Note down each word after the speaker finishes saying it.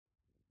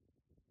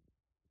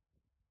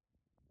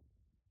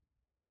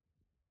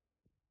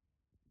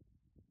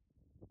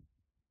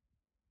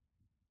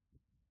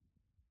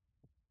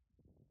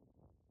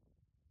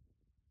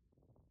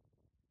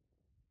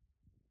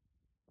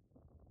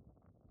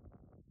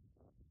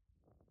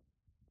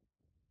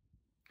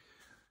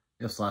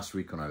Yes, last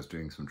week when I was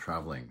doing some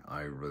traveling,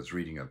 I was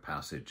reading a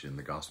passage in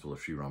the Gospel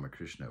of Sri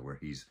Ramakrishna where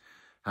he's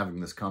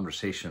having this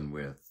conversation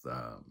with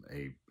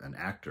an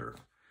actor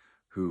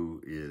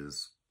who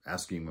is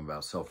asking him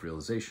about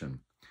self-realization.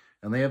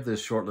 And they have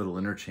this short little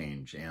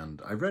interchange, and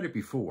I've read it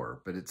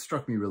before, but it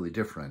struck me really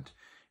different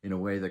in a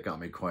way that got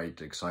me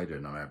quite excited.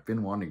 And I've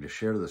been wanting to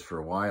share this for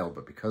a while,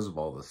 but because of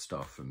all this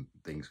stuff and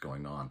things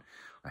going on,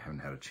 I haven't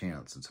had a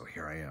chance. And so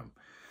here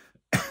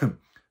I am.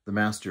 The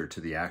master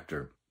to the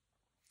actor.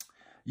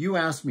 You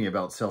asked me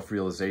about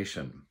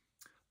self-realization.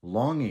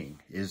 Longing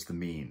is the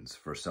means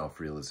for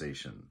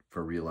self-realization,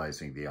 for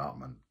realizing the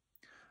Atman.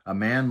 A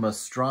man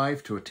must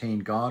strive to attain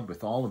God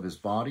with all of his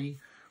body,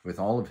 with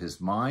all of his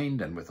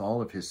mind, and with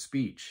all of his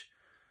speech.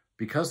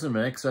 Because of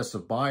an excess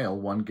of bile,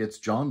 one gets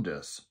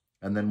jaundice,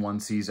 and then one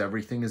sees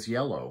everything as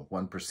yellow.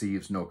 One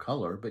perceives no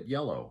color but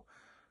yellow.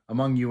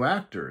 Among you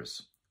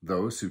actors,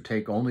 those who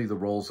take only the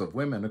roles of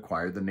women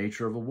acquire the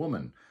nature of a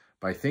woman.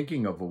 By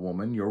thinking of a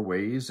woman, your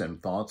ways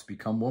and thoughts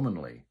become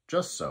womanly.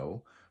 Just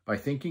so, by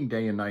thinking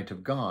day and night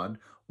of God,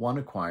 one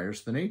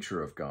acquires the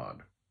nature of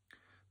God.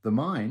 The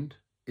mind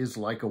is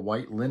like a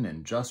white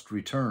linen just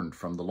returned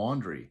from the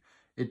laundry.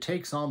 It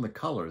takes on the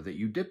color that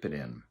you dip it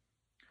in.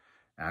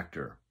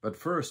 Actor, but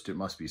first it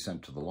must be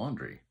sent to the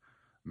laundry.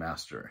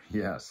 Master,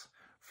 yes,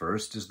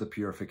 first is the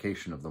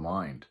purification of the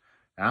mind.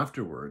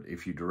 Afterward,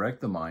 if you direct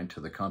the mind to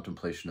the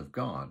contemplation of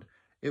God,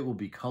 it will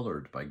be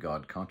colored by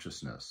God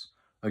consciousness.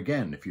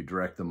 Again, if you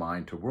direct the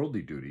mind to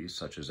worldly duties,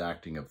 such as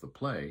acting of the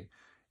play,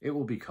 it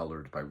will be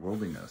colored by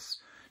worldliness.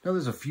 Now,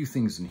 there's a few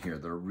things in here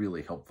that are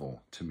really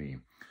helpful to me.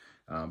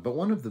 But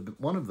one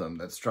of them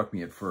that struck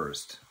me at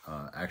first,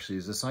 actually,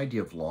 is this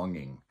idea of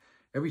longing.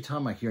 Every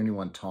time I hear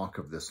anyone talk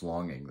of this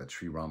longing that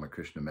Sri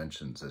Ramakrishna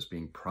mentions as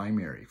being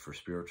primary for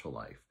spiritual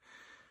life,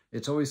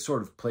 it's always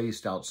sort of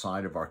placed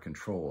outside of our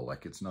control,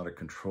 like it's not a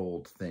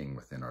controlled thing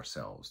within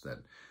ourselves, that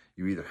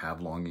you either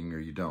have longing or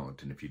you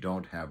don't. And if you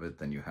don't have it,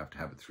 then you have to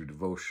have it through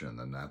devotion.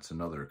 And that's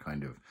another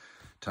kind of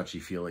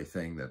touchy-feely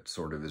thing that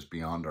sort of is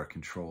beyond our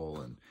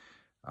control.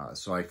 And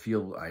so I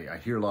feel, I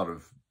hear a lot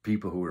of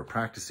people who are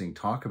practicing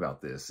talk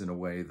about this in a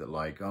way that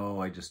like, oh,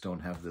 I just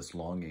don't have this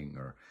longing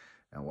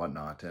and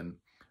whatnot. And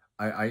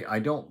I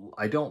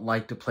don't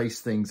like to place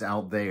things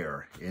out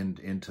there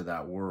into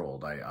that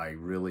world. I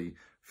really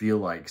feel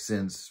like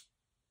since,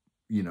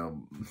 you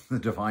know, the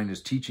divine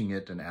is teaching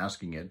it and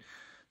asking it,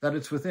 that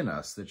it's within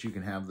us, that you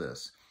can have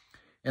this.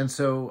 And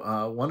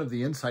so one of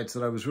the insights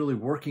that I was really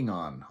working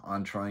on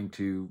trying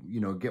to,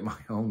 you know, get my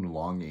own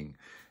longing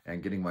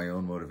and getting my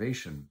own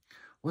motivation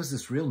was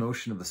this real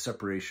notion of the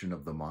separation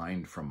of the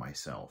mind from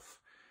myself.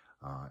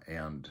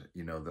 And,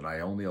 you know, that I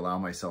only allow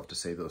myself to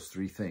say those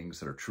three things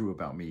that are true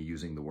about me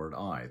using the word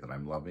I, that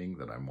I'm loving,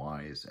 that I'm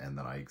wise, and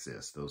that I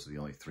exist. Those are the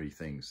only three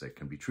things that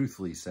can be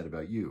truthfully said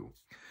about you.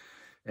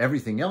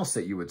 Everything else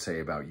that you would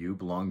say about you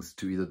belongs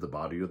to either the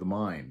body or the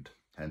mind.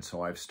 And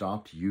so I've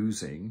stopped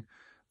using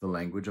the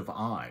language of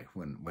I.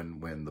 When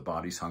the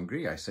body's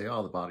hungry, I say,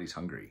 oh, the body's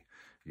hungry.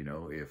 You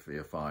know, if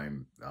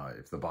the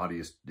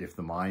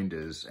mind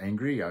is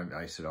angry,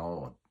 I said,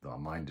 oh, the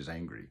mind is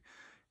angry.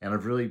 And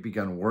I've really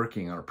begun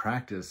working on a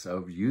practice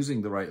of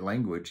using the right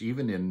language,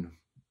 even in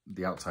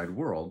the outside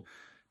world,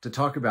 to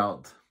talk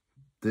about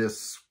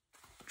this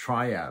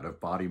triad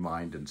of body,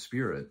 mind, and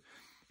spirit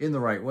in the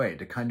right way,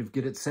 to kind of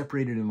get it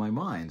separated in my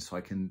mind so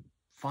I can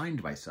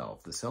find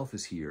myself. The self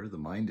is here, the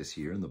mind is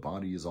here, and the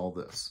body is all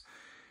this.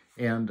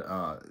 And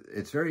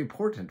it's very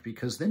important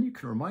because then you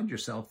can remind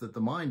yourself that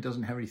the mind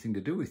doesn't have anything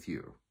to do with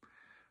you.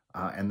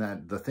 And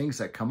that the things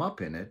that come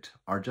up in it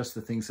are just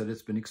the things that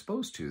it's been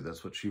exposed to.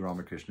 That's what Sri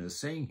Ramakrishna is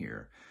saying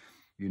here.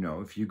 You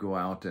know, if you go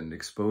out and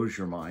expose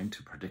your mind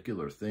to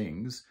particular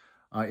things,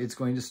 it's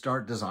going to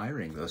start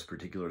desiring those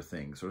particular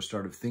things or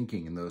start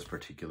thinking in those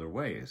particular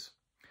ways.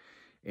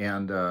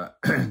 And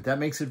that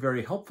makes it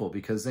very helpful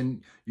because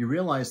then you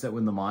realize that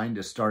when the mind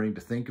is starting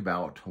to think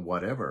about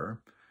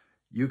whatever,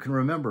 you can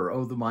remember,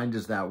 oh, the mind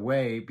is that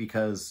way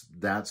because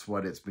that's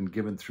what it's been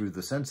given through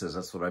the senses.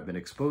 That's what I've been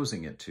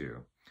exposing it to.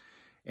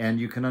 And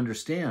you can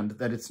understand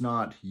that it's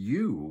not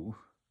you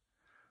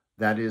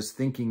that is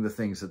thinking the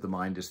things that the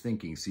mind is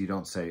thinking. So you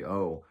don't say,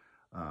 oh,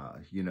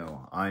 you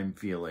know, I'm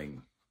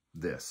feeling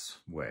this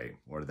way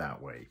or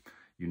that way.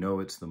 You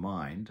know it's the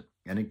mind,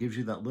 and it gives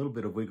you that little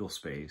bit of wiggle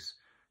space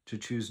to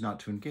choose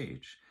not to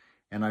engage.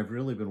 And I've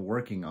really been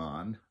working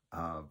on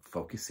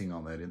focusing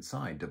on that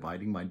inside,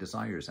 dividing my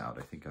desires out.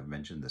 I think I've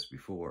mentioned this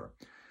before,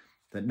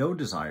 that no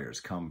desires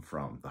come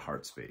from the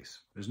heart space.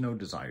 There's no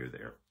desire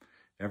there.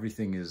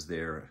 Everything is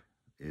there,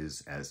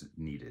 is as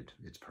needed.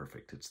 It's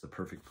perfect. It's the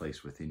perfect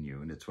place within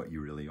you, and it's what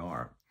you really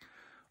are.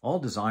 All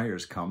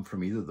desires come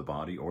from either the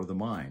body or the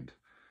mind,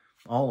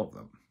 all of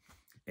them.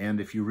 And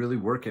if you really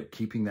work at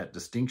keeping that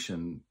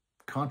distinction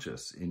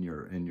conscious in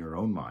your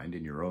own mind,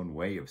 in your own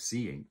way of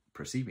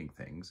perceiving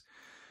things,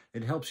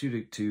 it helps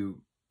you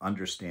to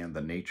understand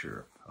the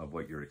nature of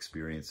what you're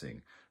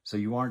experiencing. So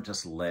you aren't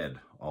just led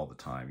all the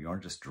time. You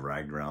aren't just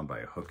dragged around by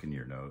a hook in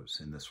your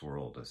nose in this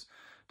world. As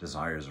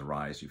desires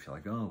arise, you feel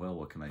like, oh, well,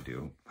 what can I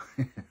do?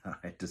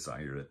 I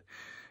desire it.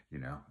 you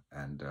know,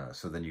 and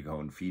so then you go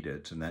and feed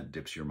it, and that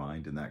dips your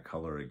mind in that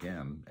color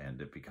again,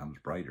 and it becomes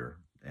brighter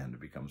and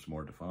it becomes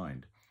more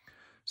defined.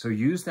 So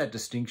use that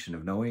distinction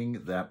of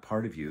knowing that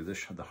part of you,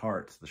 the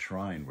heart, the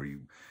shrine, where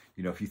you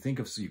know, if you think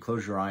of, so you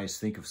close your eyes,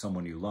 think of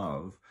someone you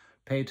love,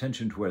 pay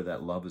attention to where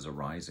that love is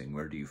arising.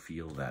 Where do you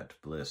feel that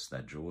bliss,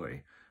 that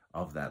joy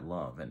of that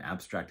love, and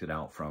abstract it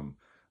out from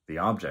the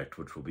object,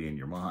 which will be in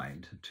your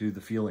mind, to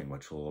the feeling,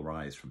 which will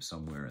arise from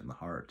somewhere in the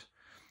heart,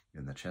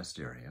 in the chest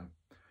area.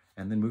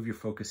 And then move your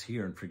focus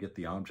here and forget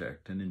the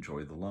object and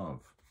enjoy the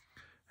love.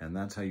 And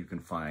that's how you can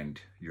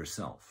find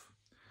yourself,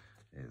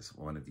 is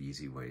one of the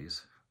easy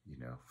ways, you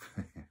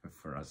know,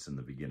 for us in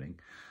the beginning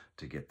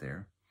to get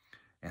there.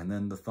 And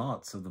then the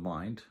thoughts of the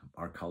mind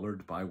are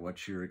colored by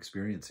what you're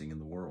experiencing in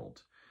the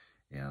world.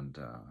 And,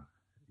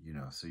 you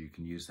know, so you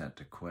can use that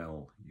to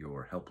quell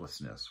your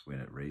helplessness when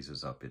it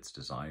raises up its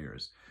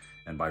desires.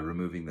 And by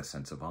removing the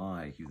sense of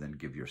I, you then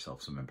give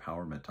yourself some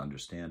empowerment to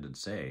understand and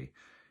say,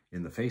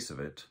 in the face of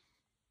it,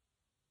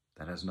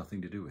 that has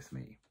nothing to do with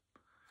me.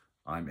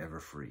 I'm ever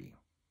free.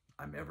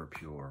 I'm ever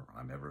pure.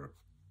 I'm ever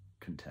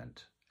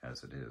content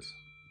as it is.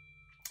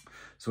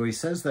 So he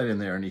says that in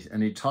there,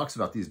 and he talks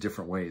about these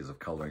different ways of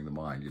coloring the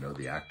mind. You know,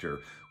 the actor,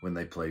 when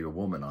they play a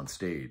woman on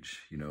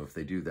stage, you know, if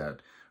they do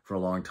that for a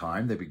long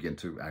time, they begin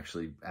to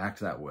actually act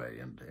that way,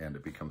 and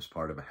it becomes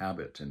part of a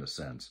habit in a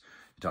sense.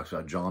 He talks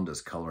about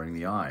jaundice coloring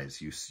the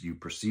eyes. You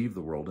perceive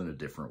the world in a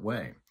different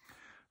way,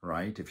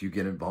 right? If you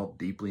get involved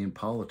deeply in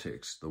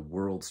politics, the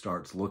world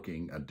starts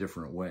looking a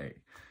different way.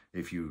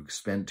 If you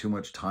spend too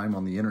much time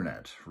on the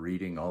internet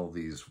reading all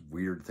these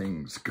weird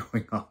things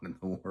going on in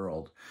the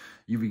world,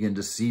 you begin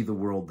to see the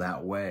world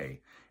that way.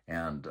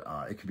 And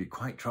it can be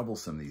quite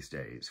troublesome these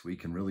days. We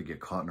can really get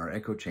caught in our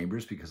echo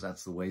chambers because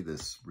that's the way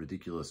this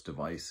ridiculous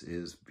device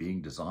is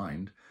being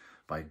designed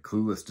by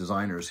clueless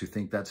designers who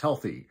think that's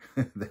healthy,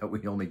 that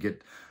we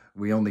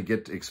only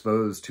get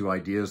exposed to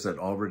ideas that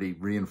already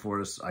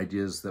reinforce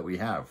ideas that we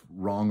have,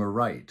 wrong or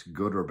right,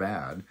 good or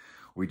bad.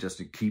 We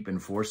just keep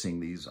enforcing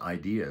these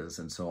ideas.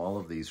 And so all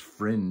of these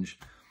fringe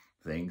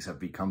things have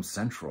become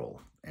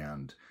central,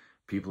 and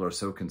people are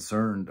so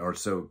concerned or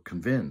so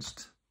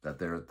convinced that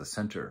they're at the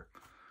center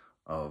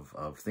of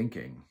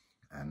thinking,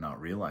 and not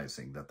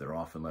realizing that they're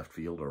off in left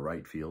field or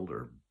right field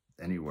or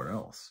anywhere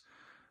else.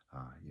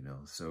 You know,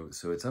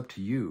 so it's up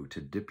to you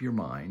to dip your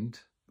mind,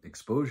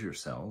 expose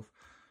yourself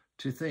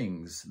to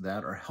things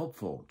that are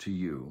helpful to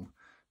you,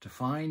 to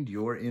find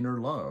your inner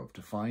love,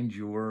 to find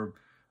your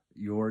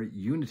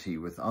unity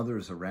with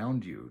others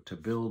around you, to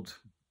build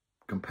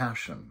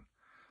compassion,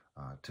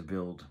 to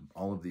build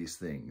all of these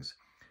things,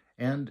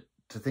 and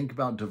to think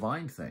about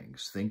divine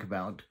things, think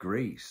about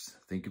grace,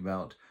 think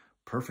about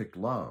perfect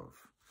love,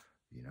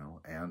 you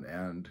know,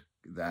 and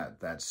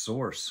that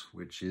source,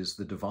 which is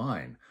the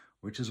divine,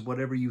 which is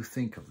whatever you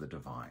think of the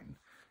divine.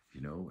 You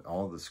know,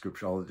 all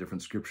the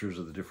different scriptures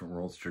of the different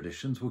world's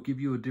traditions will give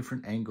you a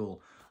different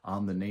angle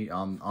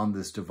on on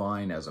this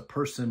divine as a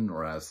person,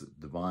 or as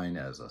divine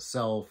as a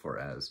self, or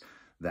as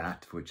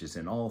that which is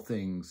in all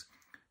things.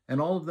 And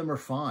all of them are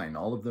fine.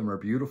 All of them are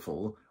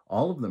beautiful.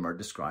 All of them are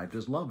described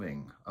as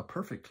loving, a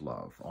perfect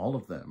love. All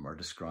of them are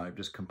described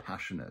as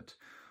compassionate.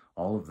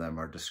 All of them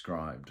are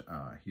described,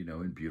 you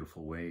know, in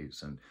beautiful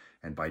ways.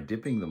 And by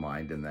dipping the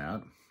mind in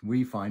that,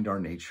 we find our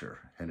nature,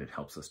 and it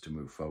helps us to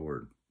move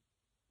forward.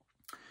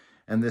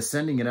 And this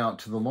sending it out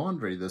to the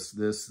laundry,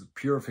 this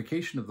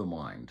purification of the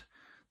mind,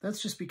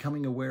 that's just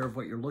becoming aware of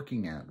what you're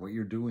looking at, what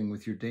you're doing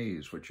with your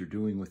days, what you're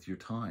doing with your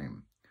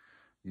time.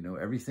 You know,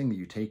 everything that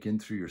you take in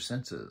through your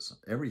senses,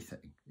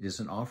 everything is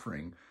an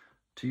offering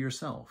to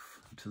yourself,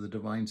 to the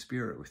divine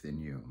spirit within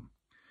you.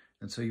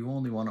 And so you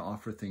only want to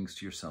offer things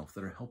to yourself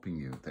that are helping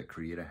you, that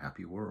create a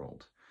happy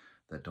world,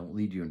 that don't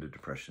lead you into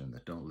depression,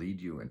 that don't lead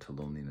you into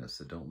loneliness,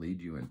 that don't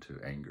lead you into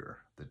anger,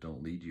 that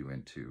don't lead you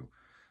into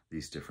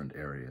these different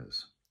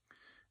areas.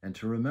 And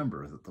to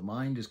remember that the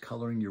mind is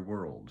coloring your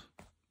world.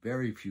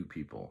 Very few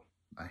people,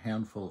 a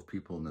handful of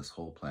people on this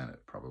whole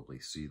planet, probably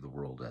see the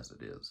world as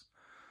it is.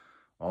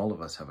 All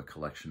of us have a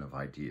collection of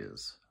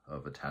ideas,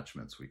 of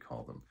attachments, we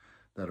call them,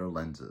 that are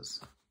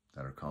lenses,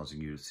 that are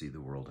causing you to see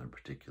the world in a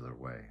particular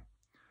way.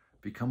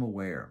 Become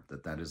aware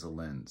that that is a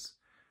lens.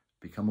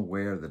 Become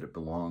aware that it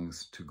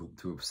belongs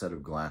to a set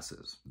of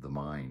glasses, the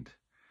mind,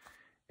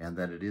 and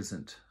that it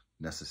isn't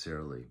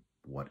necessarily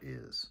what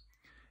is.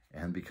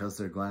 And because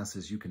they're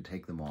glasses, you can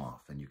take them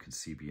off and you can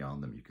see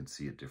beyond them. You can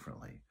see it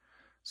differently.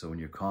 So when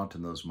you're caught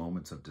in those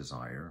moments of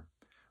desire,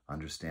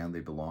 understand they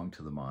belong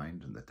to the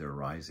mind, and that they're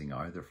arising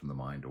either from the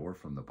mind or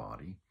from the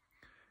body,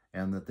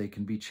 and that they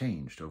can be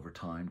changed over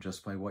time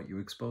just by what you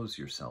expose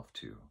yourself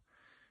to.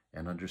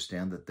 And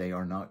understand that they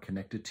are not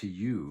connected to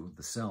you,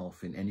 the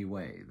self, in any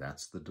way.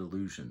 That's the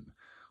delusion.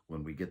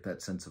 When we get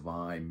that sense of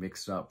I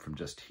mixed up from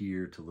just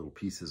here to little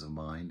pieces of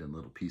mind and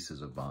little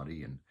pieces of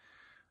body, and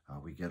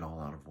we get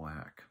all out of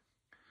whack.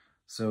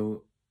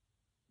 So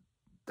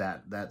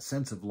that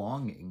sense of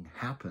longing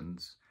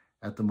happens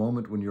at the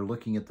moment when you're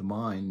looking at the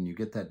mind and you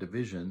get that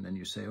division and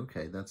you say,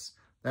 okay,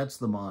 that's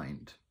the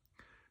mind.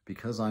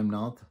 Because I'm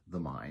not the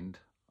mind,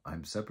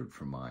 I'm separate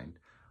from mind,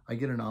 I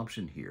get an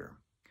option here.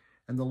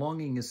 And the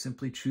longing is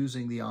simply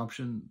choosing the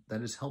option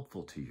that is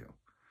helpful to you.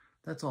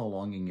 That's all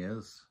longing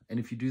is. And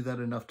if you do that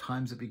enough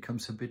times, it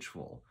becomes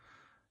habitual.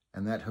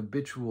 And that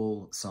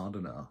habitual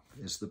sadhana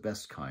is the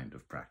best kind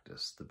of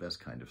practice, the best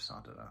kind of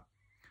sadhana.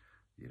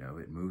 You know,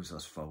 it moves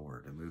us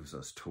forward. It moves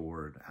us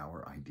toward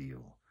our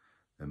ideal.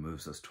 It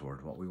moves us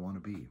toward what we want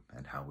to be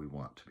and how we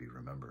want to be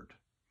remembered.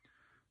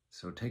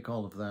 So take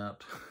all of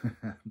that,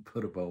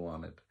 put a bow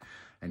on it,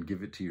 and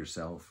give it to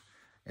yourself,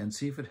 and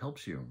see if it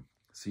helps you.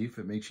 See if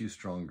it makes you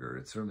stronger.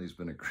 It certainly has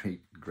been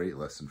a great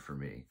lesson for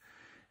me.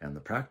 And the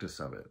practice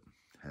of it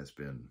has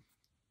been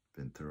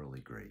thoroughly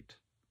great.